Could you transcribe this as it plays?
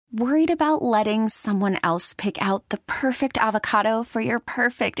Worried about letting someone else pick out the perfect avocado for your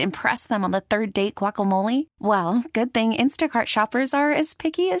perfect impress them on the third date guacamole? Well, good thing Instacart shoppers are as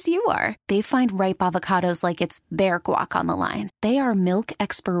picky as you are. They find ripe avocados like it's their guac on the line. They are milk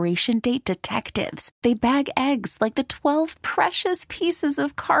expiration date detectives. They bag eggs like the 12 precious pieces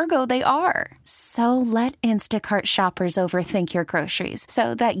of cargo they are. So let Instacart shoppers overthink your groceries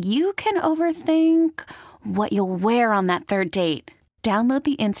so that you can overthink what you'll wear on that third date. Download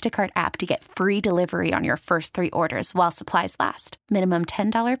the Instacart app to get free delivery on your first 3 orders while supplies last. Minimum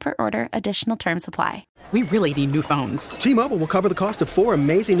 $10 per order. Additional terms apply. We really need new phones. T-Mobile will cover the cost of 4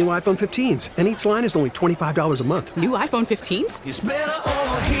 amazing new iPhone 15s, and each line is only $25 a month. New iPhone 15s? It's better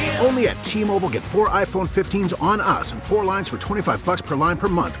over here. Only at T-Mobile, get 4 iPhone 15s on us and 4 lines for $25 per line per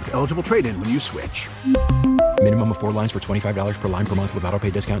month with eligible trade-in when you switch. Minimum of 4 lines for $25 per line per month with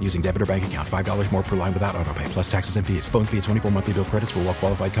autopay discount using debit or bank account. $5 more per line without autopay, plus taxes and fees. Phone fee at 24 monthly bill credits for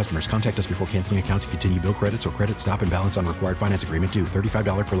well-qualified customers. Contact us before canceling account to continue bill credits or credit stop and balance on required finance agreement due.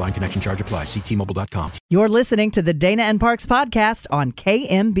 $35 per line connection charge applies. See T-Mobile.com. You're listening to the Dana and Parks podcast on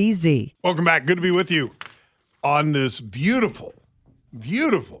KMBZ. Welcome back. Good to be with you on this beautiful,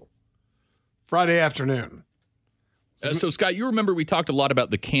 beautiful Friday afternoon. So, Scott, you remember we talked a lot about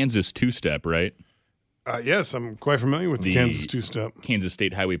the Kansas two-step, right? Yes, I'm quite familiar with the Kansas two-step. Kansas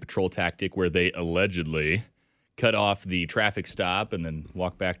State Highway Patrol tactic where they allegedly cut off the traffic stop and then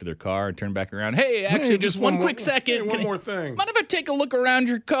walk back to their car and turn back around. Hey, actually, just one quick second. One more thing. Mind if I take a look around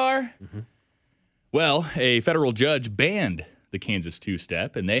your car? Mm-hmm. Well, a federal judge banned the Kansas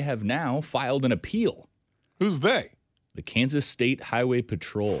two-step, and they have now filed an appeal. Who's they? The Kansas State Highway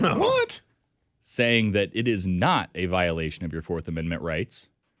Patrol. What? Saying that it is not a violation of your Fourth Amendment rights.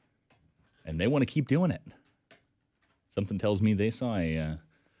 And they want to keep doing it. Something tells me they saw a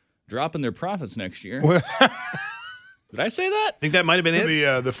drop in their profits next year. Did I say that? I think that might have been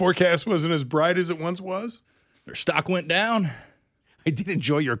it. The forecast wasn't as bright as it once was. Their stock went down. I did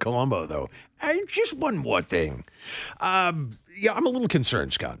enjoy your Columbo, though. Just one more thing. I'm a little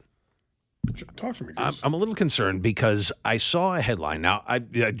concerned, Scott. Talk to me. I'm a little concerned because I saw a headline. Now,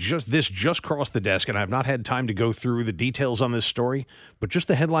 this just crossed the desk, and I've not had time to go through the details on this story, but just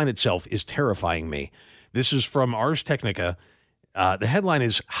the headline itself is terrifying me. This is from Ars Technica. The headline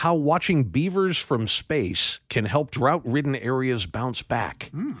is How Watching Beavers from Space Can Help Drought-Ridden Areas Bounce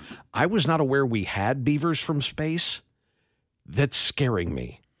Back. I was not aware we had beavers from space. That's scaring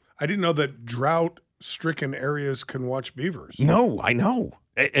me. I didn't know that drought-stricken areas can watch beavers. No, I know.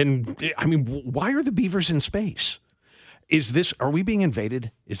 And I mean, why are the beavers in space? Are we being invaded?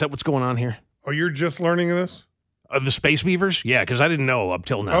 Is that what's going on here? Oh, you're just learning this? The space beavers? Yeah, because I didn't know up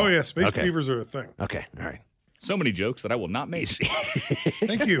till now. Oh, yeah, space beavers are a thing. Okay, all right. So many jokes that I will not make.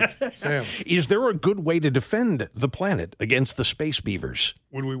 Thank you, Sam. Is there a good way to defend the planet against the space beavers?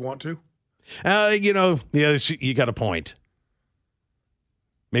 Would we want to? You got a point.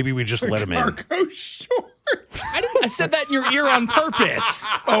 Maybe we just let them in. Cargo short. I said that in your ear on purpose.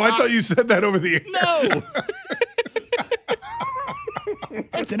 Oh, I thought you said that over the air. No.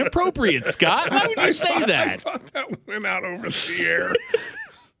 That's inappropriate, Scott. Why would you say that? I thought that went out over the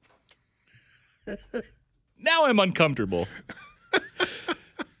air. Now I'm uncomfortable.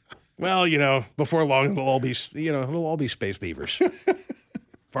 Well, before long it'll all be space beavers.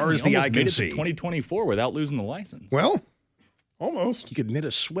 Far as the eye can see. 2024 without losing the license. Well, almost. You could knit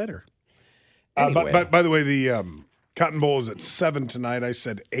a sweater. Anyway. By the way, the Cotton Bowl is at 7 tonight. I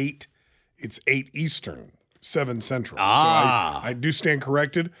said 8. It's 8 Eastern, 7 Central. So I do stand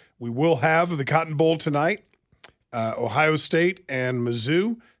corrected. We will have the Cotton Bowl tonight. Ohio State and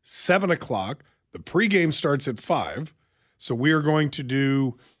Mizzou, 7 o'clock. The pregame starts at 5. So we are going to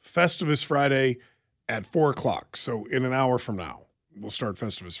do Festivus Friday at 4 o'clock. So in an hour from now, we'll start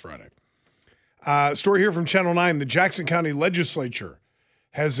Festivus Friday. Story here from Channel 9. The Jackson County Legislature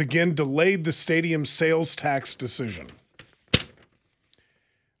has again delayed the stadium sales tax decision.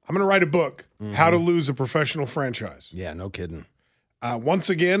 I'm going to write a book, How to Lose a Professional Franchise. Yeah, no kidding. Once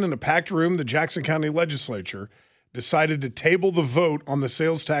again, in a packed room, the Jackson County Legislature decided to table the vote on the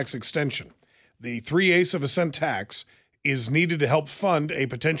sales tax extension. The 3/8 of a cent tax is needed to help fund a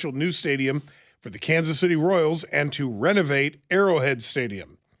potential new stadium for the Kansas City Royals and to renovate Arrowhead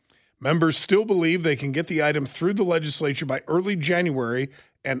Stadium. Members still believe they can get the item through the legislature by early January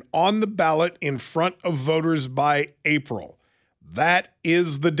and on the ballot in front of voters by April. That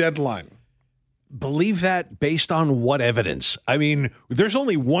is the deadline. Believe that based on what evidence? I mean, there's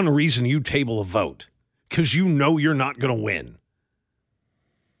only one reason you table a vote, because you know you're not going to win.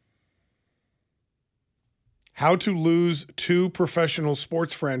 How to Lose 2 Professional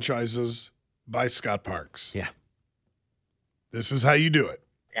Sports Franchises by Scott Parks. Yeah. This is how you do it.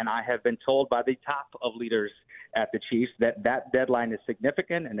 And I have been told by the top of leaders at the Chiefs that deadline is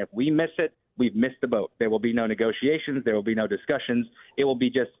significant, and if we miss it, we've missed the boat. There will be no negotiations. There will be no discussions. It will be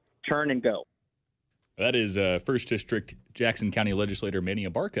just turn and go. That is 1st District Jackson County Legislator Manny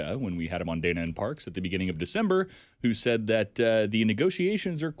Abarca when we had him on Dana and Parks at the beginning of December, who said that the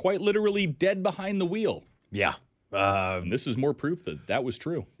negotiations are quite literally dead behind the wheel. Yeah. And this is more proof that that was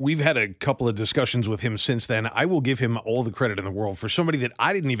true. We've had a couple of discussions with him since then. I will give him all the credit in the world for somebody that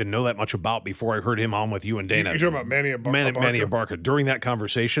I didn't even know that much about before I heard him on with you and Dana. You're talking about Manny Abarca? Manny Abarca. During that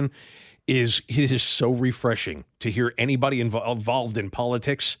conversation, it is so refreshing to hear anybody involved in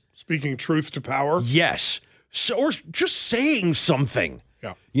politics speaking truth to power. Yes. So, or just saying something.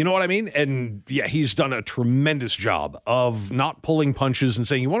 Yeah. You know what I mean? And yeah, he's done a tremendous job of not pulling punches and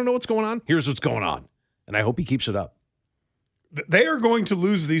saying, you want to know what's going on? Here's what's going on. And I hope he keeps it up. They are going to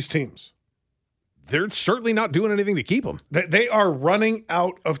lose these teams. They're certainly not doing anything to keep them. They are running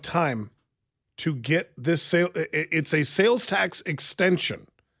out of time to get this sale. It's a sales tax extension,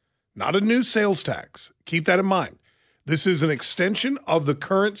 not a new sales tax. Keep that in mind. This is an extension of the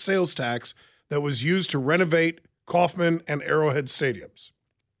current sales tax that was used to renovate Kauffman and Arrowhead stadiums.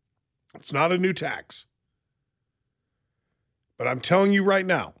 It's not a new tax. But I'm telling you right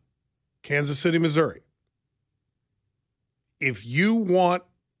now, Kansas City, Missouri, if you want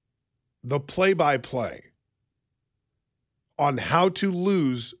the play-by-play on how to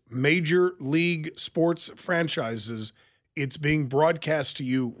lose major league sports franchises, it's being broadcast to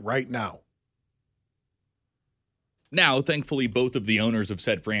you right now. Now, thankfully, both of the owners of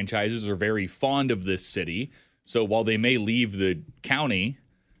said franchises are very fond of this city. So while they may leave the county,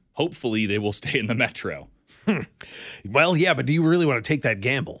 hopefully they will stay in the metro. Well, yeah, but do you really want to take that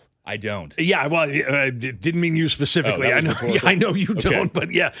gamble? I don't. Yeah, well, didn't mean you specifically. Oh, I know you don't, but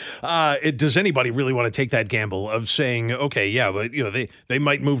yeah. Does anybody really want to take that gamble of saying, okay, yeah, but you know, they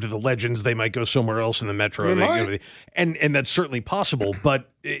might move to the Legends, they might go somewhere else in the metro, and that's certainly possible. But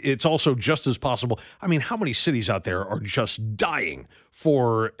it's also just as possible. I mean, how many cities out there are just dying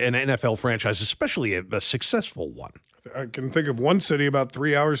for an NFL franchise, especially a successful one? I can think of one city about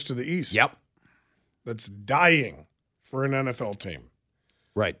 3 hours to the east. Yep, that's dying for an NFL team.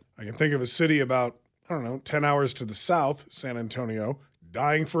 Right. I can think of a city about, 10 hours to the south, San Antonio,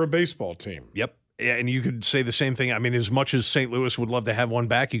 dying for a baseball team. Yep. Yeah, and you could say the same thing. I mean, as much as St. Louis would love to have one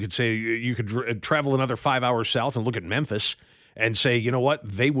back, you could say you could travel another 5 hours south and look at Memphis and say, you know what,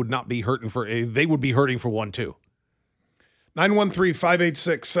 they would not be hurting they would be hurting for one too.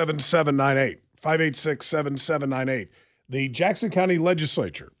 913-586-7798. 586-7798. The Jackson County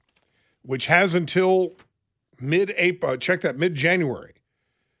Legislature, which has until mid-April, mid-January.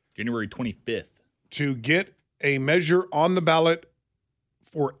 January 25th. To get a measure on the ballot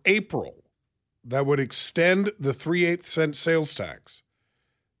for April that would extend the 3/8 cent sales tax.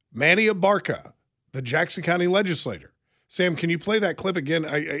 Manny Abarca, the Jackson County Legislator. Sam, can you play that clip again?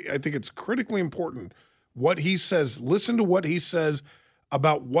 I think it's critically important what he says. Listen to what he says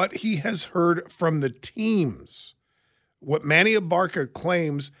about what he has heard from the teams. What Manny Abarca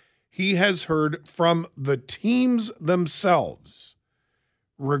claims he has heard from the teams themselves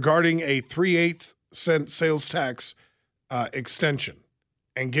regarding a 3/8 cent sales tax extension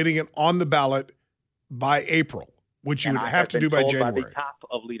and getting it on the ballot by April, which you would have to do by January. By the top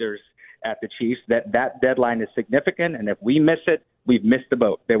of leaders at the Chiefs that deadline is significant, and if we miss it, we've missed the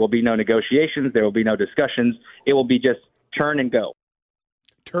boat. There will be no negotiations. There will be no discussions. It will be just turn and go.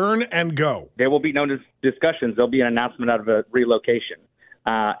 Turn and go. There will be no discussions. There'll be an announcement of a relocation,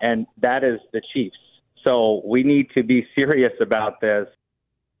 and that is the Chiefs. So we need to be serious about this.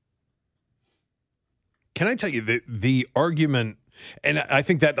 Can I tell you the argument, and I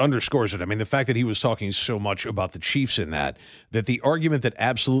think that underscores it. I mean, the fact that he was talking so much about the Chiefs in that the argument that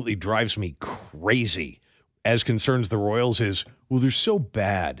absolutely drives me crazy as concerns the Royals is, well, they're so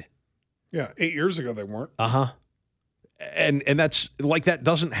bad. Yeah, 8 years ago they weren't. Uh-huh. And that's like that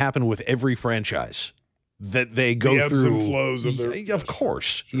doesn't happen with every franchise that they go the ebbs through. And flows of their, of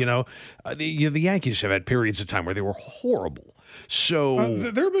course, sure. You know, the Yankees have had periods of time where they were horrible. So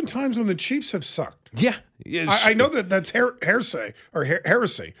there have been times when the Chiefs have sucked. Yeah, I know that's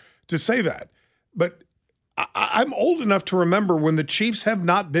heresy to say that, but I'm old enough to remember when the Chiefs have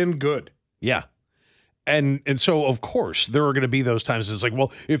not been good. Yeah. And so, of course, there are going to be those times it's like,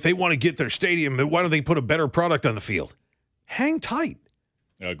 well, if they want to get their stadium, why don't they put a better product on the field? Hang tight.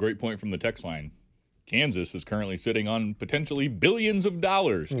 A great point from the text line. Kansas is currently sitting on potentially billions of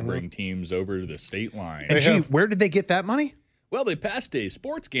dollars to bring teams over to the state line. And where did they get that money? Well, they passed a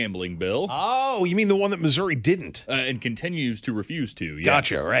sports gambling bill. Oh, you mean the one that Missouri didn't? And continues to refuse to. Yes.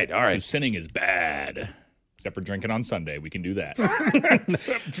 Gotcha. Right. All right. Sinning is bad. Except for drinking on Sunday. We can do that.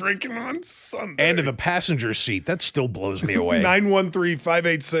 Except drinking on Sunday. And in the passenger seat. That still blows me away.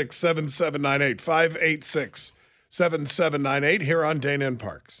 913-586-7798. 586-7798 here on Dana and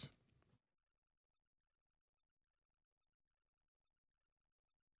Parks.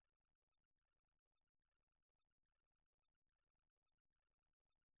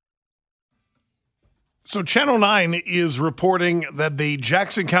 So Channel 9 is reporting that the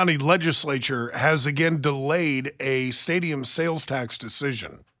Jackson County Legislature has again delayed a stadium sales tax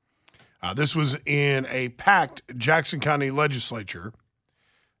decision. This was in a packed Jackson County Legislature,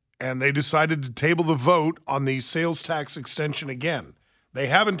 and they decided to table the vote on the sales tax extension again. They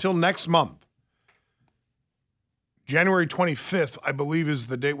have until next month. January 25th, I believe, is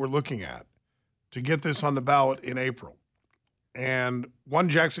the date we're looking at to get this on the ballot in April. And one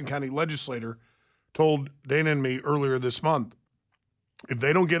Jackson County legislator told Dana and me earlier this month, if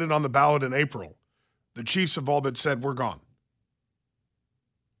they don't get it on the ballot in April, the Chiefs have all but said, we're gone.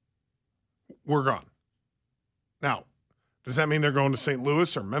 We're gone. Now, does that mean they're going to St.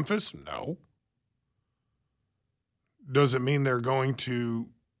 Louis or Memphis? No. Does it mean they're going to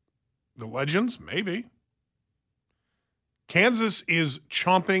the Legends? Maybe. Kansas is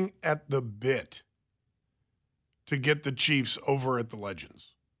chomping at the bit to get the Chiefs over at the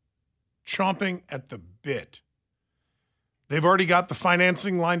Legends. Chomping at the bit. They've already got the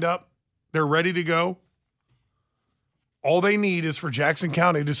financing lined up. They're ready to go. All they need is for Jackson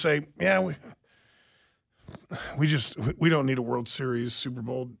County to say, yeah, we don't need a World Series, Super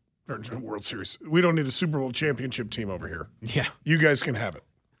Bowl, or World Series. We don't need a Super Bowl championship team over here. Yeah. You guys can have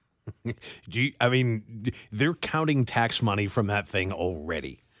it. They're counting tax money from that thing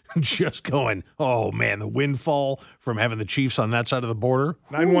already. Just going, oh, man, the windfall from having the Chiefs on that side of the border.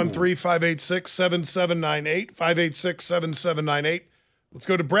 913-586-7798, 586-7798. Let's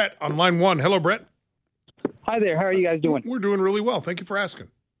go to Brett on line 1. Hello, Brett. Hi there. How are you guys doing? We're doing really well. Thank you for asking.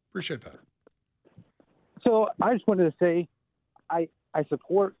 Appreciate that. So I just wanted to say I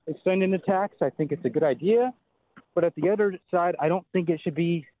support extending the tax. I think it's a good idea. But at the other side, I don't think it should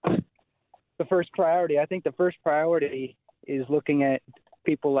be the first priority. I think the first priority is looking at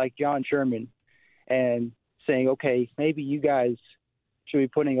people like John Sherman and saying, okay, maybe you guys should be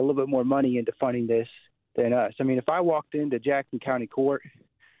putting a little bit more money into funding this than us. I mean, if I walked into Jackson County Court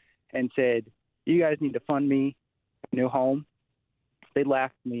and said, you guys need to fund me a new home, they'd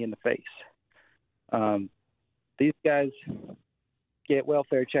laugh at me in the face. These guys get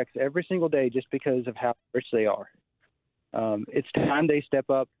welfare checks every single day just because of how rich they are. It's time they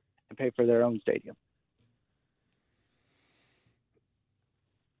step up and pay for their own stadium.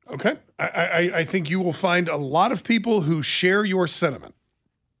 Okay. I think you will find a lot of people who share your sentiment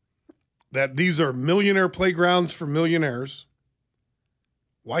that these are millionaire playgrounds for millionaires.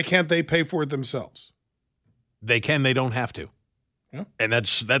 Why can't they pay for it themselves? They can. They don't have to. Yeah. And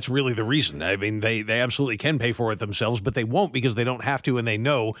that's really the reason. I mean, they absolutely can pay for it themselves, but they won't because they don't have to, and they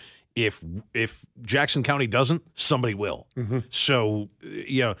know if Jackson County doesn't, somebody will. Mm-hmm. So,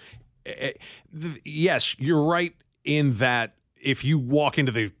 yes, you're right in that if you walk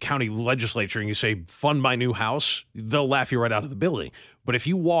into the county legislature and you say, fund my new house, they'll laugh you right out of the building. But if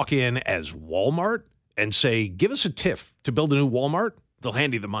you walk in as Walmart and say, give us a TIF to build a new Walmart, they'll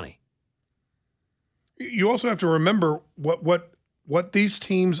hand you the money. You also have to remember what these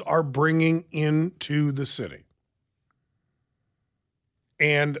teams are bringing into the city.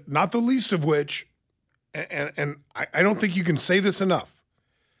 And not the least of which, and I don't think you can say this enough,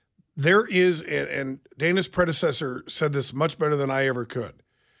 there is, and Dana's predecessor said this much better than I ever could,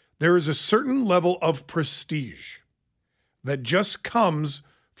 there is a certain level of prestige that just comes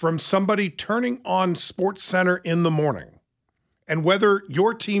from somebody turning on SportsCenter in the morning. And whether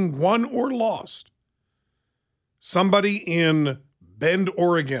your team won or lost, somebody in Bend,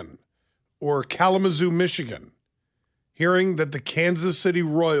 Oregon, or Kalamazoo, Michigan, hearing that the Kansas City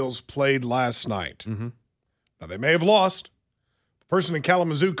Royals played last night. Mm-hmm. Now, they may have lost. The person in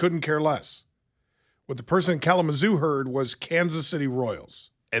Kalamazoo couldn't care less. What the person in Kalamazoo heard was Kansas City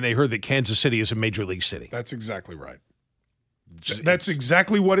Royals. And they heard that Kansas City is a major league city. That's exactly right. That's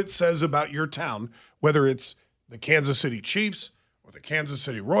exactly what it says about your town, whether it's the Kansas City Chiefs or the Kansas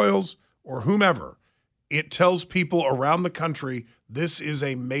City Royals or whomever. It tells people around the country this is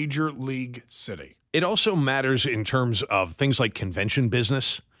a major league city. It also matters in terms of things like convention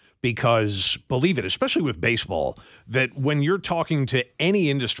business because, believe it, especially with baseball, that when you're talking to any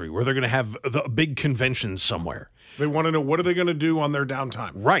industry where they're going to have a big convention somewhere. They want to know what are they going to do on their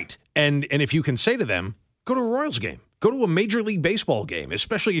downtime. Right. And if you can say to them, go to a Royals game. Go to a Major League Baseball game,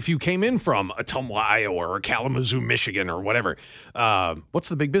 especially if you came in from Ottumwa, Iowa, or Kalamazoo, Michigan, or whatever. What's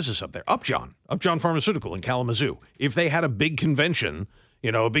the big business up there? Upjohn Pharmaceutical in Kalamazoo. If they had a big convention,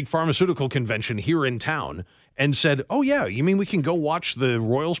 a big pharmaceutical convention here in town, and said, oh, yeah, you mean we can go watch the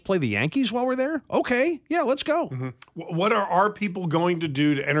Royals play the Yankees while we're there? Okay, yeah, let's go. Mm-hmm. What are our people going to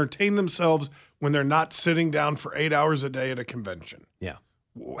do to entertain themselves when they're not sitting down for 8 hours a day at a convention? Yeah.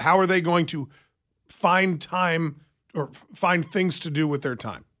 How are they going to find time or find things to do with their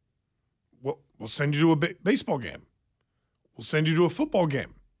time? We'll send you to a baseball game. We'll send you to a football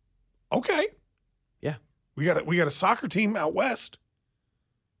game. Okay. Yeah. We got a soccer team out west.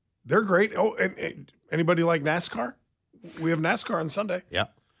 They're great. Oh, and anybody like NASCAR? We have NASCAR on Sunday. Yeah.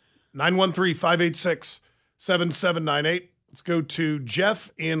 913-586-7798. Let's go to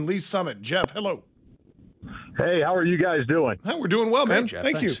Jeff in Lee Summit. Jeff, hello. Hey, how are you guys doing? Hey, we're doing well, man. Jeff,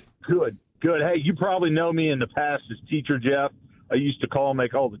 Thank you. Good. Hey, you probably know me in the past as Teacher Jeff. I used to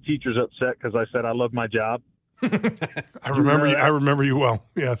make all the teachers upset because I said I love my job. I remember you well.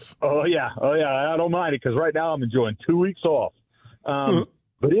 Yes. Oh yeah. I don't mind it because right now I'm enjoying 2 weeks off. But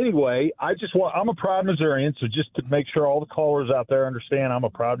anyway, I'm a proud Missourian, so just to make sure all the callers out there understand, I'm a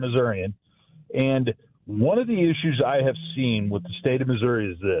proud Missourian. And one of the issues I have seen with the state of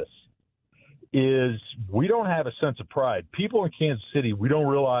Missouri is we don't have a sense of pride. People in Kansas City, we don't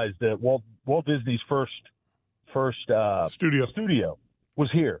realize that Walt Disney's first studio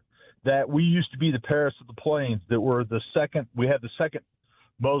was here. That we used to be the Paris of the Plains. That we had the second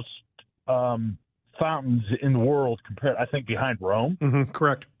most fountains in the world compared, I think, behind Rome. Mm-hmm,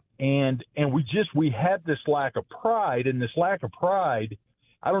 correct. And we had this lack of pride, and this lack of pride,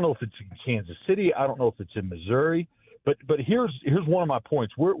 I don't know if it's in Kansas City, I don't know if it's in Missouri, but here's one of my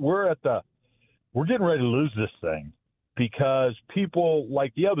points. We're getting ready to lose this thing because people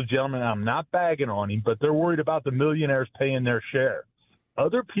like the other gentleman, I'm not bagging on him, but they're worried about the millionaires paying their share.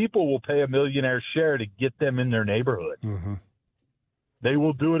 Other people will pay a millionaire's share to get them in their neighborhood. Mm-hmm. They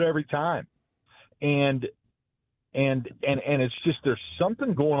will do it every time. And it's just there's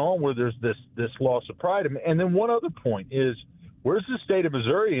something going on where there's this loss of pride. And then one other point is, where's the state of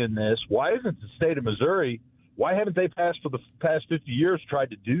Missouri in this? Why isn't the state of Missouri, why haven't they for the past 50 years tried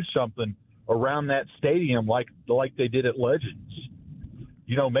to do something around that stadium like they did at Legends?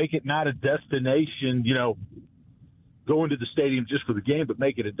 Make it not a destination, go into the stadium just for the game, but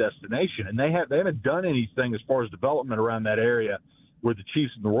make it a destination. And they haven't done anything as far as development around that area where the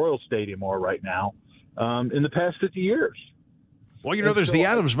Chiefs and the Royal Stadium are right now in the past 50 years. Well, there's the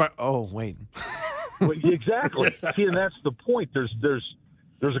Adams. Oh, wait. Well, exactly. See, and that's the point. There's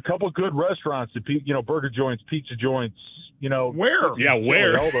a couple of good restaurants that burger joints, pizza joints. Where? Yeah,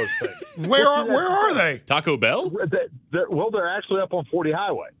 where? All those things. Where are they? Taco Bell? They're actually up on 40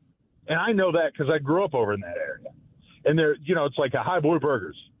 Highway, and I know that because I grew up over in that area. And they're, it's like a High Boy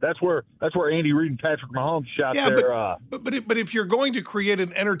Burgers. That's where Andy Reid and Patrick Mahomes shot their. But if you're going to create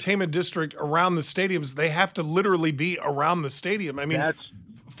an entertainment district around the stadiums, they have to literally be around the stadium. I mean,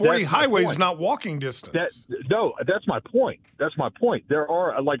 40 Highway is not walking distance. That's my point. There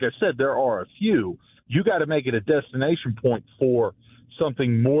are, like I said, a few. You got to make it a destination point for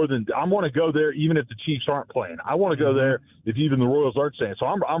something more than. I want to go there even if the Chiefs aren't playing. I want to go there if even the Royals aren't saying. So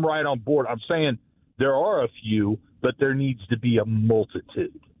I'm right on board. I'm saying there are a few, but there needs to be a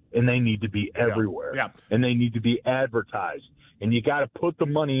multitude, and they need to be everywhere. Yeah. And they need to be advertised. And you got to put the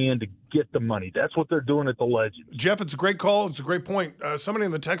money in to get the money. That's what they're doing at the Legends. Jeff, it's a great call. It's a great point. Somebody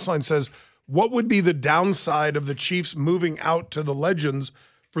in the text line says, what would be the downside of the Chiefs moving out to the Legends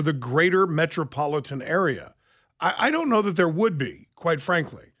for the greater metropolitan area? I don't know that there would be, quite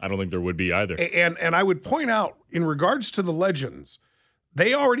frankly. I don't think there would be either. And I would point out, in regards to the Legends,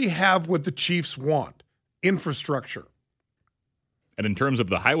 they already have what the Chiefs want, infrastructure. And in terms of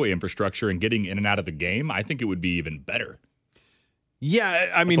the highway infrastructure and getting in and out of the game, I think it would be even better. Yeah,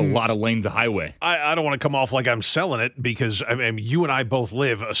 I mean, it's a lot of lanes of highway. I don't want to come off like I'm selling it because you and I both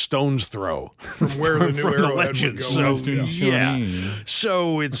live a stone's throw from where the new Arrowhead would go.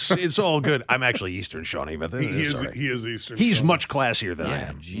 So it's all good. I'm actually Eastern Shawnee, but he is Eastern. He's Shawnee. much classier than I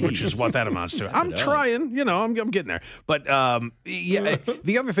am, which is what that amounts to. I'm trying, I'm getting there. But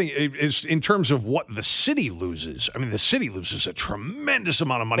the other thing is in terms of what the city loses. I mean, the city loses a tremendous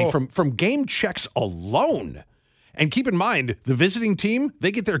amount of money from game checks alone. And keep in mind, the visiting team,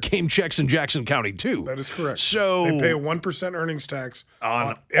 they get their game checks in Jackson County, too. That is correct. So they pay a 1% earnings tax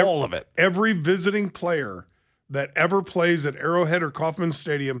on all of it. Every visiting player that ever plays at Arrowhead or Kauffman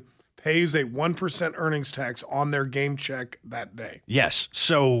Stadium pays a 1% earnings tax on their game check that day. Yes.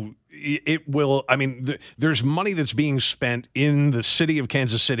 So it will. I mean, there's money that's being spent in the city of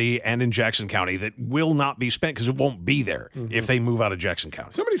Kansas City and in Jackson County that will not be spent because it won't be there if they move out of Jackson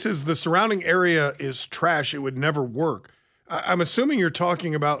County. Somebody says the surrounding area is trash. It would never work. I'm assuming you're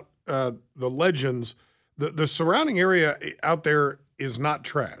talking about the Legends. The surrounding area out there is not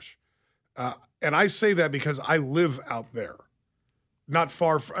trash. And I say that because I live out there. Not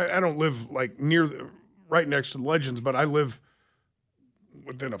far. I don't live like right next to the Legends, but I live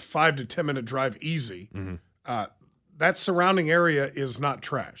within a 5 to 10 minute drive easy. That surrounding area is not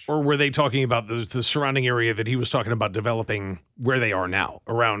trash. Or were they talking about the surrounding area that he was talking about developing where they are now,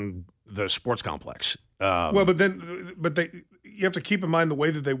 around the sports complex? Well, but you have to keep in mind the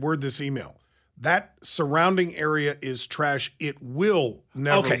way that they word this email. That surrounding area is trash. It will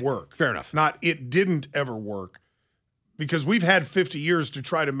never work. Fair enough. Not it didn't ever work, because we've had 50 years to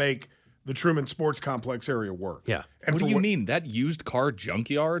try to make the Truman Sports Complex area work. Yeah. And what do you mean? That used car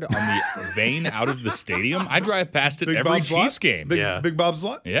junkyard on the vein out of the stadium? I drive past it Big every Bob's Chiefs lot? game. Big Bob's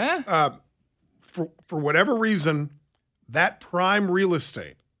lot? Yeah. For whatever reason, that prime real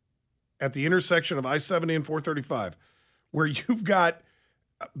estate at the intersection of I-70 and 435, where you've got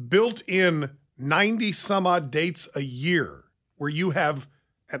built-in 90-some-odd dates a year, where you have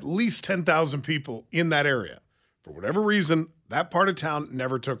at least 10,000 people in that area, for whatever reason, that part of town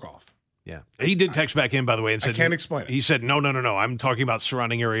never took off. Yeah. He did text back in, by the way, and said, I can't explain it. He said, no. I'm talking about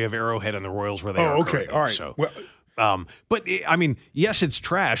surrounding area of Arrowhead and the Royals where they are. Oh, okay. currently. All right. So, well, but, I mean, yes, it's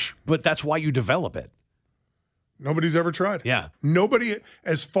trash, but that's why you develop it. Nobody's ever tried. Yeah. Nobody,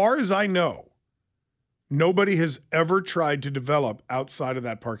 as far as I know, nobody has ever tried to develop outside of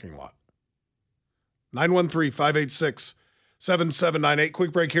that parking lot. 913-586-7798.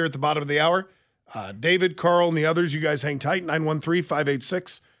 Quick break here at the bottom of the hour. David, Carl, and the others, you guys hang tight.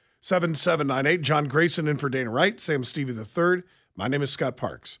 913-586-7798. John Grayson in for Dana Wright. Sam Stevie III. My name is Scott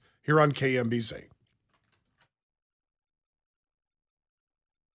Parks here on KMBZ.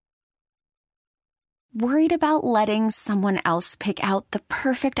 Worried about letting someone else pick out the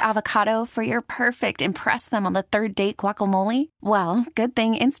perfect avocado for your perfect impress them on the third date guacamole? Well, good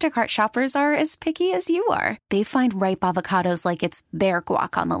thing Instacart shoppers are as picky as you are. They find ripe avocados like it's their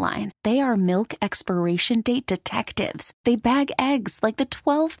guac on the line. They are milk expiration date detectives. They bag eggs like the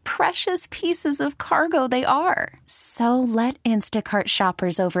 12 precious pieces of cargo they are. So let Instacart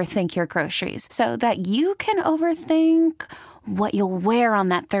shoppers overthink your groceries so that you can overthink what you'll wear on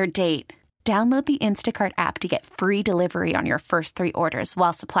that third date. Download the Instacart app to get free delivery on your first 3 orders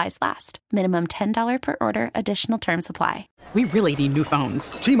while supplies last. Minimum $10 per order. Additional terms apply. We really need new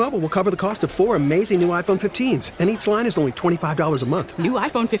phones. T-Mobile will cover the cost of 4 amazing new iPhone 15s, and each line is only $25 a month. New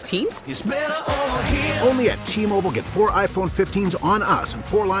iPhone 15s? It's better over here. Only at T-Mobile, get 4 iPhone 15s on us and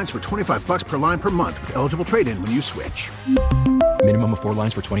 4 lines for $25 per line per month with eligible trade-in when you switch. Minimum of 4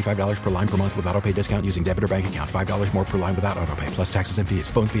 lines for $25 per line per month with autopay discount using debit or bank account. $5 more per line without autopay, plus taxes and fees.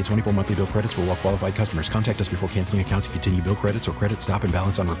 Phone fee at 24 monthly bill credits for well-qualified customers. Contact us before canceling account to continue bill credits or credit stop and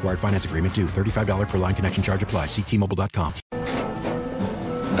balance on required finance agreement due. $35 per line connection charge applies. See T-Mobile.com.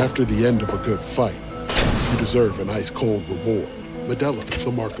 After the end of a good fight, you deserve an ice-cold reward. Modelo is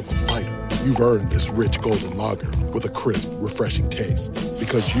the mark of a fighter. You've earned this rich golden lager with a crisp, refreshing taste.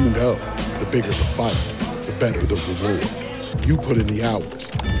 Because you know, the bigger the fight, the better the reward. You put in the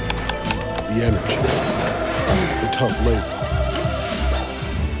hours, the energy, the tough labor.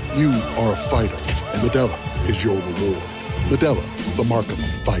 You are a fighter, and Modelo is your reward. Modelo, the mark of a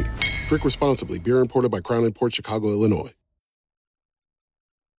fighter. Drink responsibly. Beer imported by Crown Imports, Chicago, Illinois.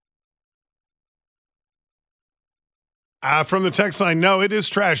 From the text line, no, it is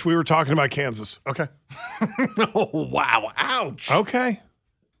trash. We were talking about Kansas. Okay. Oh, wow. Ouch. Okay.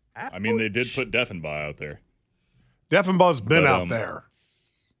 I mean, they did put Deffenbaugh out there. Deffenbaugh's been out there.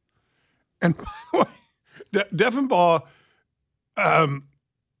 And by the way, Deffenbaugh,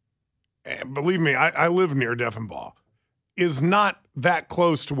 believe me, I live near Deffenbaugh, is not that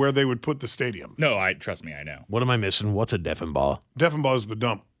close to where they would put the stadium. No, trust me, I know. What am I missing? What's a Deffenbaugh? Deffenbaugh is the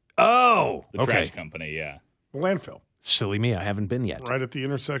dump. Oh, the trash company, yeah. The landfill. Silly me, I haven't been yet. Right at the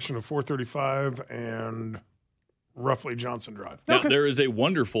intersection of 435 and roughly Johnson Drive. Now, there is a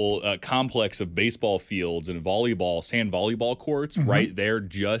wonderful complex of baseball fields and sand volleyball courts right there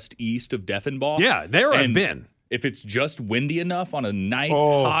just east of Deffenbaugh. Yeah, there I've been. If it's just windy enough on a nice,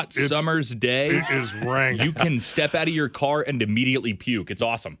 hot summer's day, it is rank. You can step out of your car and immediately puke. It's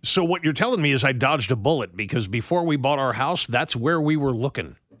awesome. So what you're telling me is I dodged a bullet because before we bought our house, that's where we were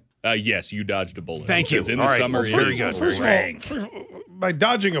looking. Yes, you dodged a bullet. Thank you. In the summer, very good. First of all, by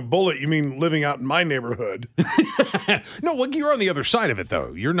dodging a bullet, you mean living out in my neighborhood. No, well, you're on the other side of it,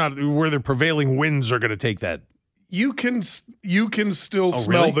 though. You're not where the prevailing winds are going to take that. You can still Oh,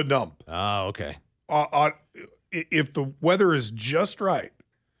 smell really? the dump. Oh, okay. If the weather is just right,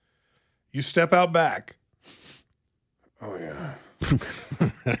 you step out back. Oh yeah.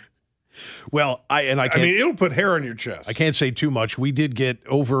 Well, I mean, it'll put hair on your chest. I can't say too much. We did get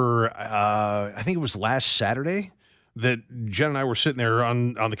over. I think it was last Saturday that Jen and I were sitting there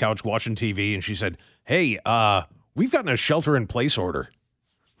on the couch watching TV, and she said, "Hey, we've gotten a shelter-in-place order." I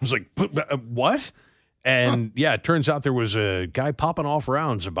was like, "What?" And yeah, it turns out there was a guy popping off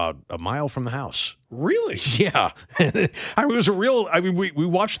rounds about a mile from the house. Really? Yeah. I mean, it was a real. I mean, we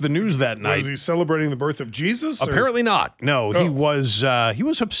watched the news that night. Was he celebrating the birth of Jesus? Apparently not. No, he was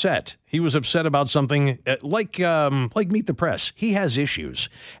upset. He was upset about something like Meet the Press. He has issues,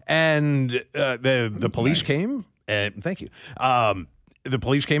 and the police came. Thank you. The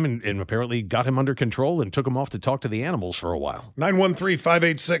police came and apparently got him under control and took him off to talk to the animals for a while.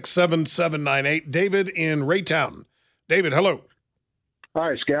 913-586-7798. David in Raytown. David, hello.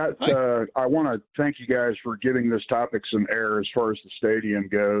 Hi, Scott. Hi. I want to thank you guys for giving this topic some air as far as the stadium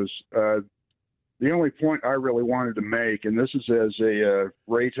goes. The only point I really wanted to make, and this is as a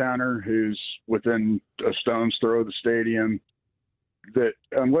Raytowner who's within a stone's throw of the stadium, that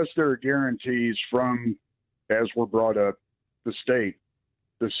unless there are guarantees from, as we're brought up, the state,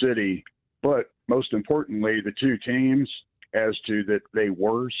 the city, but most importantly, the two teams as to that they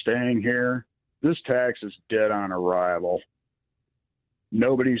were staying here, this tax is dead on arrival.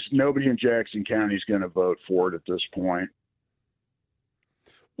 Nobody in Jackson County is going to vote for it at this point.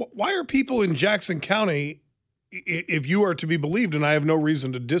 Why are people in Jackson County, if you are to be believed, and I have no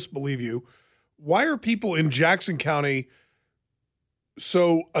reason to disbelieve you, why are people in Jackson County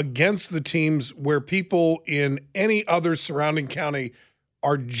so against the teams where people in any other surrounding county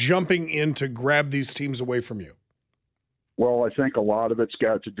are jumping in to grab these teams away from you? Well, I think a lot of it's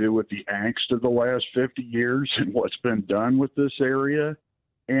got to do with the angst of the last 50 years and what's been done with this area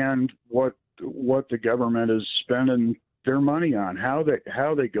and what the government is spending their money on, how they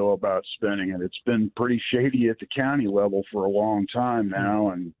go about spending it. It's been pretty shady at the county level for a long time now,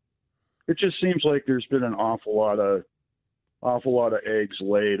 and it just seems like there's been an awful lot of eggs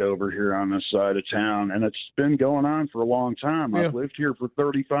laid over here on this side of town, and it's been going on for a long time. Yeah. I've lived here for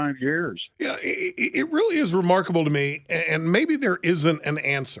 35 years. Yeah, it really is remarkable to me, and maybe there isn't an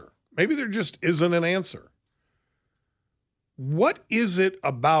answer. Maybe there just isn't an answer. What is it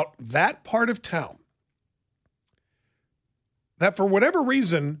about that part of town that, for whatever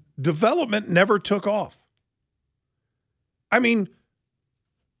reason, development never took off? I mean,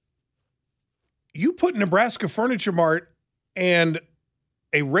 you put Nebraska Furniture Mart and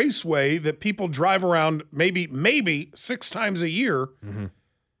a raceway that people drive around maybe 6 times a year,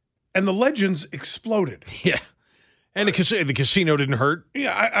 and the Legends exploded. Yeah. And the casino didn't hurt.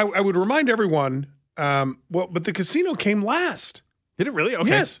 Yeah, I would remind everyone, but the casino came last. Did it really? Okay.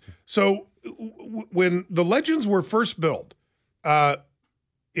 Yes. So when the Legends were first built,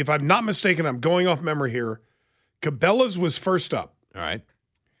 if I'm not mistaken, I'm going off memory here, Cabela's was first up. All right.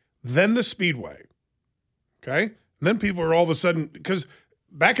 Then the Speedway. Okay? And then people are all of a sudden, because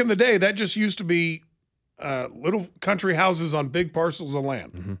back in the day, that just used to be little country houses on big parcels of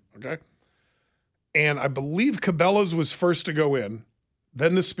land. Okay? And I believe Cabela's was first to go in,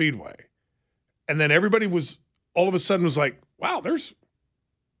 then the Speedway. And then everybody was, all of a sudden was like, wow, there's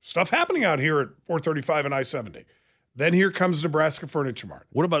stuff happening out here at 435 and I-70. Then here comes Nebraska Furniture Mart.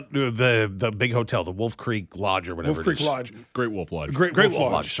 What about the big hotel, the Wolf Creek Lodge or whatever Wolf Creek Lodge. Great Wolf Lodge. Great Wolf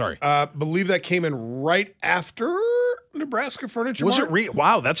Lodge. Sorry. Believe that came in right after Nebraska Furniture Was Mart. it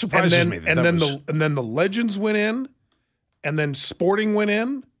wow, that surprises me. And then the Legends went in, and then Sporting went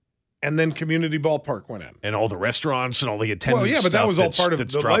in, and then Community Ballpark went in. And all the restaurants and all the attendance. Well, yeah, but that was all part of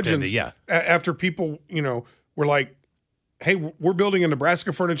the Legends. Yeah. After people, were like, hey, we're building a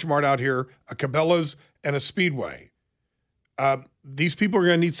Nebraska Furniture Mart out here, a Cabela's, and a Speedway. These people are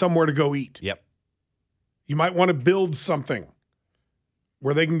going to need somewhere to go eat. Yep. You might want to build something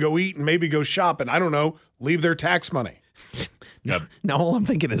where they can go eat and maybe go shop and, I don't know, leave their tax money. Now all I'm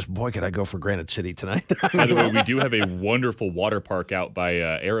thinking is, boy, could I go for Granite City tonight? By the way, we do have a wonderful water park out by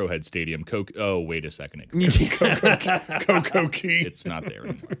Arrowhead Stadium. Oh, wait a second. Coco Key. It's not there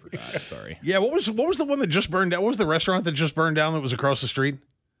anymore. I forgot. Sorry. Yeah, what was the one that just burned down? What was the restaurant that just burned down that was across the street?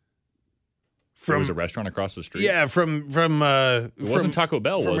 There was a restaurant across the street? Yeah, from it wasn't Taco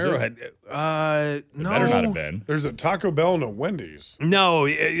Bell, was Arrowhead. it? No. It better not have been. There's a Taco Bell and a Wendy's. No,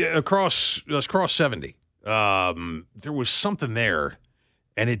 across 70. There was something there,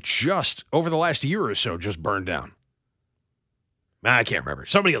 and it just, over the last year or so, just burned down. I can't remember.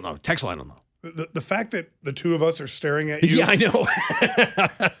 Somebody will know. Text line will know. The fact that the two of us are staring at you, Yeah, I know.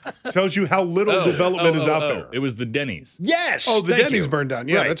 tells you how little development is out there. It was the Denny's. Yes. Oh, the thank Denny's you. burned down.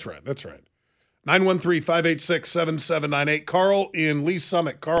 Yeah, Right. that's right. 913-586-7798. Carl in Lee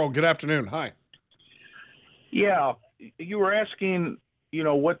Summit. Carl, good afternoon. Hi. Yeah, you were asking,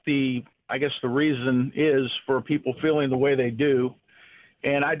 what the reason is for people feeling the way they do.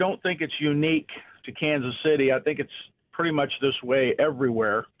 And I don't think it's unique to Kansas City. I think it's pretty much this way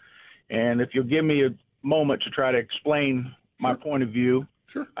everywhere. And if you'll give me a moment to try to explain my point of view,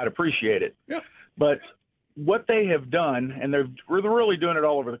 I'd appreciate it. Yeah. But what they have done, and they're really doing it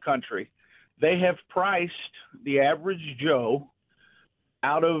all over the country, they have priced the average Joe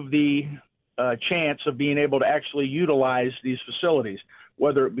out of the chance of being able to actually utilize these facilities,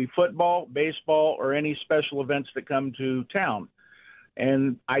 whether it be football, baseball, or any special events that come to town.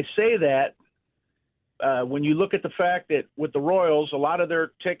 And I say that when you look at the fact that with the Royals, a lot of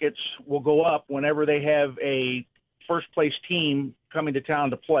their tickets will go up whenever they have a first-place team coming to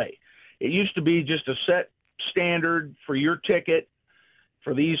town to play. It used to be just a set standard for your ticket.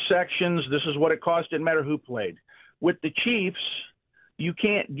 For these sections, this is what it cost. Didn't matter who played. With the Chiefs, you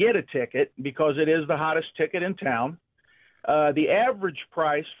can't get a ticket because it is the hottest ticket in town. The average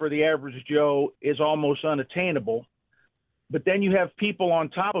price for the average Joe is almost unattainable. But then you have people on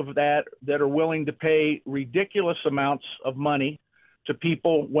top of that that are willing to pay ridiculous amounts of money to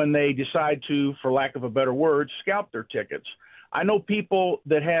people when they decide to, for lack of a better word, scalp their tickets. I know people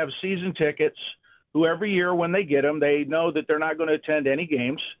that have season tickets who every year when they get them, they know that they're not going to attend any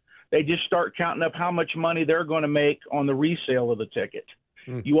games. They just start counting up how much money they're going to make on the resale of the ticket.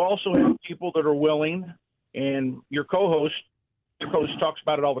 You also have people that are willing, and your co-host talks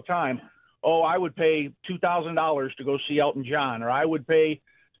about it all the time. Oh, I would pay $2,000 to go see Elton John, or I would pay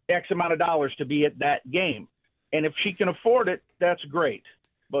X amount of dollars to be at that game. And if she can afford it, that's great.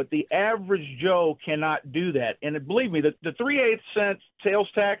 But the average Joe cannot do that. And believe me, the 3/8 cent sales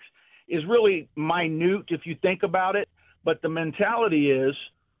tax is really minute if you think about it. But the mentality is,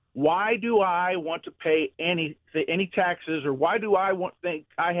 why do I want to pay any taxes, or why do I think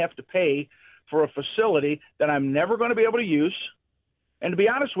I have to pay for a facility that I'm never going to be able to use? And to be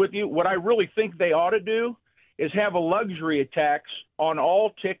honest with you, what I really think they ought to do is have a luxury tax on all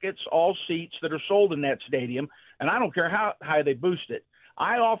tickets, all seats that are sold in that stadium, and I don't care how high they boost it.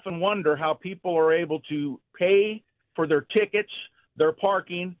 I often wonder how people are able to pay for their tickets, their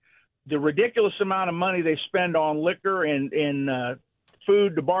parking, the ridiculous amount of money they spend on liquor and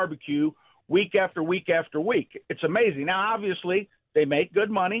food to barbecue week after week after week. It's amazing. Now, obviously, they make good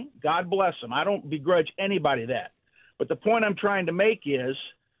money. God bless them. I don't begrudge anybody that. But the point I'm trying to make is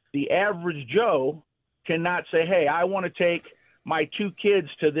the average Joe cannot say, hey, I want to take my two kids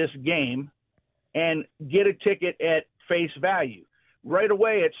to this game and get a ticket at face value. Right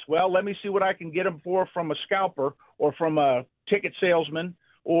away, it's, well, let me see what I can get them for from a scalper or from a ticket salesman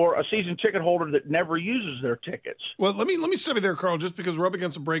or a season ticket holder that never uses their tickets. Well, let me stop you there, Carl, just because we're up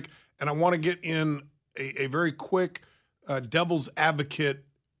against a break, and I want to get in a very quick devil's advocate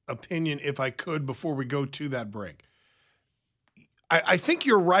opinion, if I could, before we go to that break. I think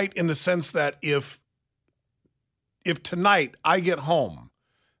you're right in the sense that if tonight I get home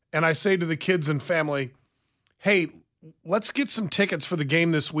and I say to the kids and family, hey, let's get some tickets for the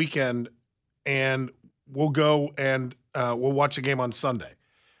game this weekend and we'll go and we'll watch a game on Sunday.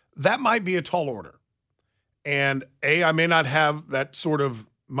 That might be a tall order. And I may not have that sort of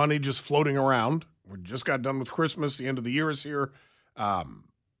money just floating around. We just got done with Christmas. The end of the year is here.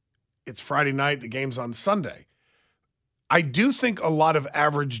 It's Friday night. The game's on Sunday. I do think a lot of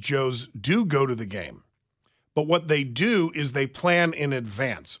average Joes do go to the game. But what they do is they plan in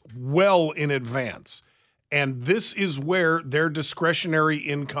advance, well in advance. And this is where their discretionary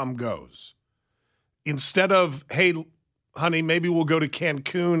income goes. Instead of, hey, honey, maybe we'll go to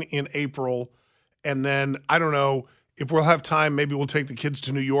Cancun in April, and then, I don't know, if we'll have time, maybe we'll take the kids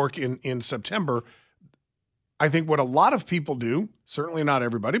to New York in September. I think what a lot of people do, certainly not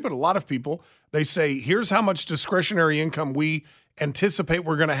everybody, but a lot of people, they say, here's how much discretionary income we anticipate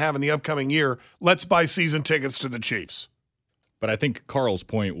we're going to have in the upcoming year. Let's buy season tickets to the Chiefs. But I think Carl's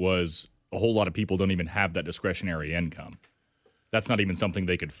point was a whole lot of people don't even have that discretionary income. That's not even something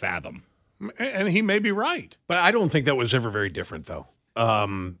they could fathom. And he may be right. But I don't think that was ever very different, though. I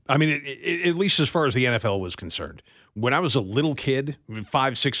mean, at least as far as the NFL was concerned. When I was a little kid,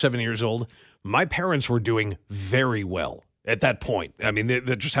 5, 6, 7 years old, my parents were doing very well at that point. I mean,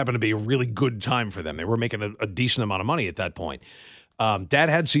 that just happened to be a really good time for them. They were making a decent amount of money at that point. Dad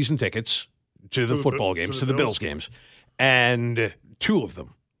had season tickets to the football games, to the Bills games, and 2 of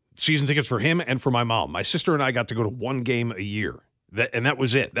them. Season tickets for him and for my mom. My sister and I got to go to 1 game a year And that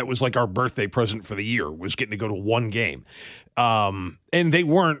was it. That was like our birthday present for the year, was getting to go to one game. And they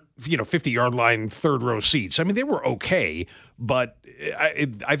weren't, 50-yard line, third-row seats. I mean, they were okay, but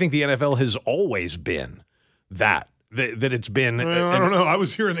I think the NFL has always been that it's been. I don't know. I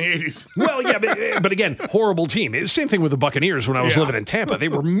was here in the 80s. Well, yeah, but again, horrible team. Same thing with the Buccaneers when I was living in Tampa. They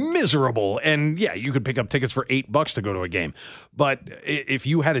were miserable. And, yeah, you could pick up tickets for $8 to go to a game. But if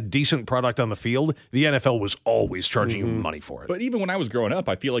you had a decent product on the field, the NFL was always charging you money for it. But even when I was growing up,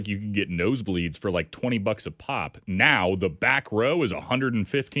 I feel like you could get nosebleeds for like $20 a pop. Now, the back row is $115,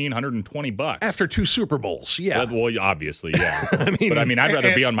 $120. After 2 Super Bowls, yeah. Well, obviously, yeah. I'd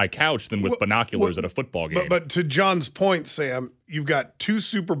rather be on my couch than with binoculars at a football game. But to John's point, Sam, you've got 2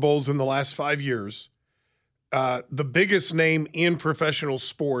 Super Bowls in the last 5 years. The biggest name in professional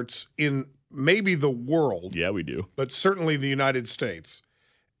sports in maybe the world. Yeah, we do. But certainly the United States.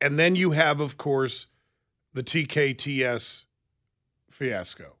 And then you have, of course, the TKTS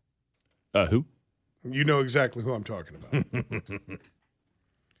fiasco. Who? You know exactly who I'm talking about.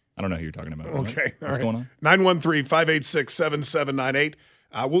 I don't know who you're talking about. Okay. What's going on? 913-586-7798.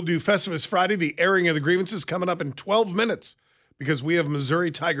 We'll do Festivus Friday, the airing of the grievances, coming up in 12 minutes because we have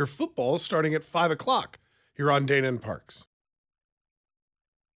Missouri Tiger football starting at 5 o'clock here on Dana and Parks.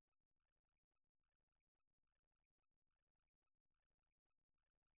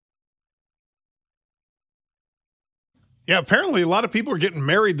 Yeah, apparently a lot of people are getting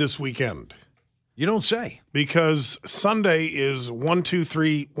married this weekend. You don't say. Because Sunday is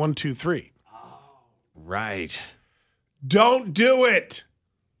 1-2-3-1-2-3. Right. Don't do it.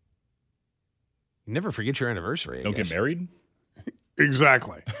 Never forget your anniversary. Don't get married?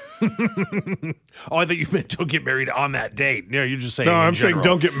 Exactly. Oh, I thought you meant don't get married on that date. No, you're just saying. No, I'm saying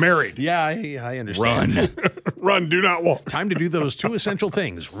don't get married. Yeah, I understand. Run. Run, do not walk. Time to do those 2 essential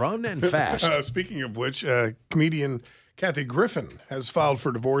things, run and fast. Speaking of which, comedian Kathy Griffin has filed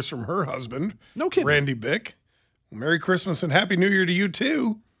for divorce from her husband, no kidding, Randy Bick. Merry Christmas and Happy New Year to you,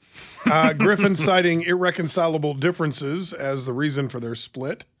 too. Griffin citing irreconcilable differences as the reason for their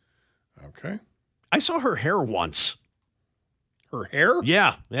split. Okay. I saw her hair once. Her hair?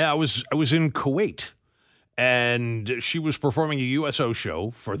 Yeah. I was in Kuwait, and she was performing a USO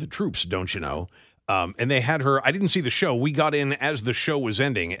show for the troops, don't you know? And they had her, I didn't see the show. We got in as the show was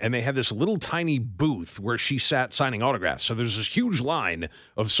ending, and they had this little tiny booth where she sat signing autographs. So there's this huge line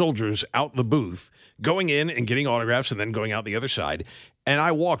of soldiers out the booth going in and getting autographs and then going out the other side. And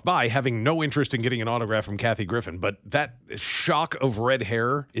I walked by having no interest in getting an autograph from Kathy Griffin, but that shock of red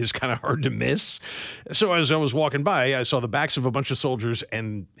hair is kind of hard to miss. So as I was walking by, I saw the backs of a bunch of soldiers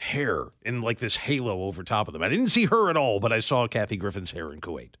and hair in like this halo over top of them. I didn't see her at all, but I saw Kathy Griffin's hair in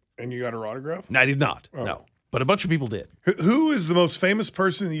Kuwait. And you got her autograph? No, I did not. Oh. No. But a bunch of people did. Who is the most famous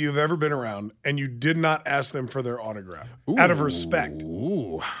person that you've ever been around and you did not ask them for their autograph? Out of respect.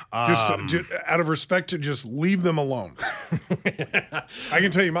 Ooh. Just out of respect to just leave them alone. I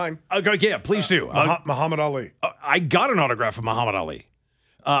can tell you mine. Yeah, please do. Muhammad Ali. I got an autograph from Muhammad Ali.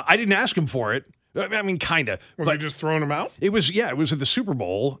 I didn't ask him for it. I mean, kind of. Was he just throwing him out? It was at the Super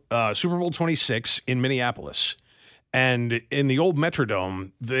Bowl, Super Bowl 26 in Minneapolis. And in the old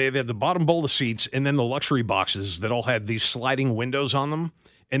Metrodome, they had the bottom bowl of seats and then the luxury boxes that all had these sliding windows on them,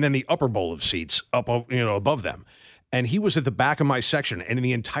 and then the upper bowl of seats up, above them. And he was at the back of my section, and in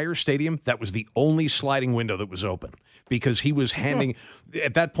the entire stadium, that was the only sliding window that was open because he was handing.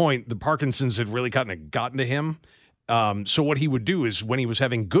 At that point, the Parkinson's had really gotten to him. So what he would do is when he was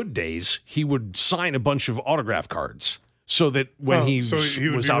having good days, he would sign a bunch of autograph cards. So that when he would was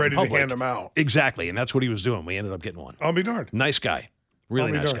be out ready in public, to hand them out. Exactly, and that's what he was doing. We ended up getting one. I'll be darned. Nice guy.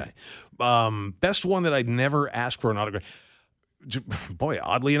 Really nice guy. Best one that I'd never asked for an autograph. Boy,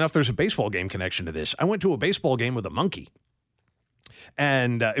 oddly enough, there's a baseball game connection to this. I went to a baseball game with a monkey.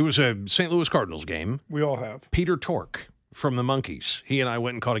 And it was a St. Louis Cardinals game. We all have. Peter Tork from the Monkees. He and I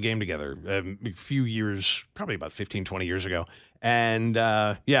went and caught a game together a few years, probably about 15, 20 years ago. And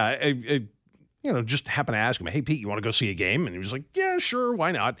just happened to ask him, hey, Pete, you want to go see a game? And he was like, yeah, sure,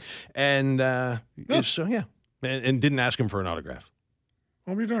 why not? And and didn't ask him for an autograph.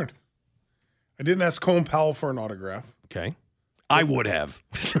 I'll be darned. I didn't ask Colin Powell for an autograph. Okay. I would have.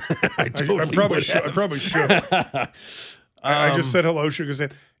 I probably should. I just said hello, shook his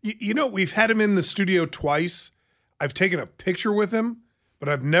hand. We've had him in the studio twice. I've taken a picture with him, but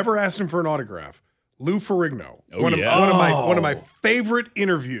I've never asked him for an autograph. Lou Ferrigno. One of my favorite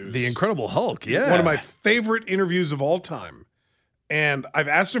interviews. The Incredible Hulk, yeah. One of my favorite interviews of all time. And I've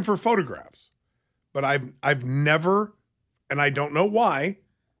asked him for photographs, but I've never, and I don't know why,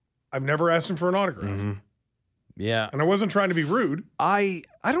 I've never asked him for an autograph. Mm-hmm. Yeah. And I wasn't trying to be rude. I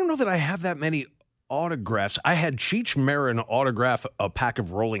don't know that I have that many autographs. I had Cheech Marin autograph a pack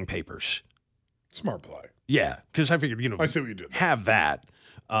of rolling papers. Smart play. Yeah, because I figured, I see what you did. Have that.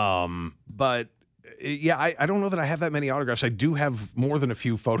 But yeah, I don't know that I have that many autographs. I do have more than a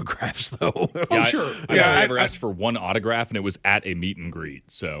few photographs, though. Sure. I ever asked for one autograph, and it was at a meet and greet.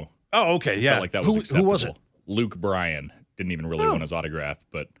 So. Oh, okay, yeah. Felt like that was acceptable. Who was it? Luke Bryan. Didn't even really want his autograph,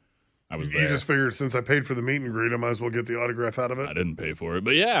 but I was there. You just figured since I paid for the meet and greet, I might as well get the autograph out of it. I didn't pay for it,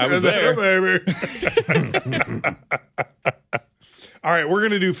 but yeah, I was there. Baby. All right, we're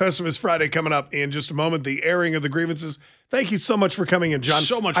going to do Festivus Friday coming up in just a moment, the airing of the grievances. Thank you so much for coming in, John.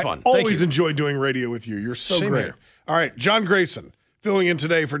 So much fun. I always enjoy doing radio with you. You're so Same great. here. All right, John Grayson, filling in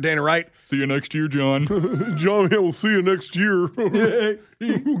today for Dana Wright. See you next year, John. John, we'll see you next year.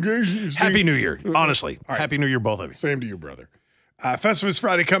 Happy New Year, honestly. Right. Happy New Year, both of you. Same to you, brother. Festivus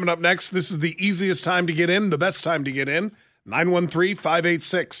Friday coming up next. This is the easiest time to get in, the best time to get in.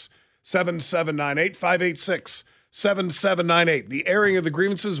 913-586-7798, 586-7798. The airing of the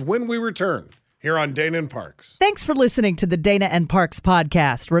grievances when we return here on Dana and Parks. Thanks for listening to the Dana and Parks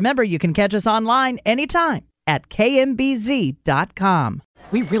podcast. Remember, you can catch us online anytime at kmbz.com.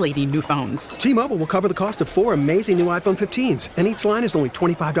 We really need new phones. T-Mobile will cover the cost of 4 amazing new iPhone 15s, and each line is only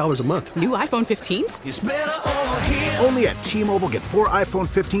 $25 a month. New iPhone 15s? It's better over here. Only at T-Mobile, get 4 iPhone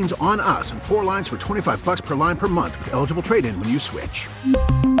 15s on us and 4 lines for $25 per line per month with eligible trade-in when you switch.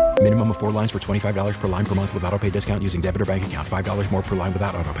 Minimum of 4 lines for $25 per line per month with autopay discount using debit or bank account. $5 more per line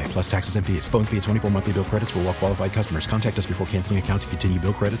without autopay, plus taxes and fees. Phone fee at 24 monthly bill credits for well-qualified customers. Contact us before canceling account to continue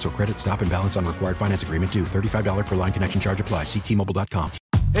bill credits or credit stop and balance on required finance agreement due. $35 per line connection charge applies. See T-Mobile.com.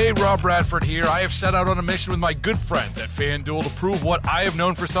 Hey, Rob Bradford here. I have set out on a mission with my good friends at FanDuel to prove what I have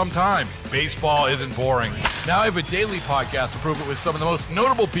known for some time. Baseball isn't boring. Now I have a daily podcast to prove it with some of the most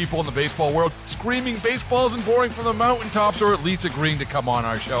notable people in the baseball world, screaming baseball isn't boring from the mountaintops, or at least agreeing to come on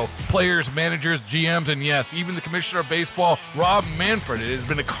our show. Players, managers, GMs, and yes, even the commissioner of baseball, Rob Manfred. It has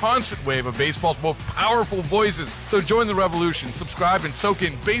been a constant wave of baseball's most powerful voices. So join the revolution. Subscribe and soak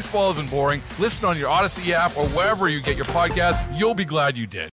in Baseball Isn't Boring. Listen on your Odyssey app or wherever you get your podcasts. You'll be glad you did.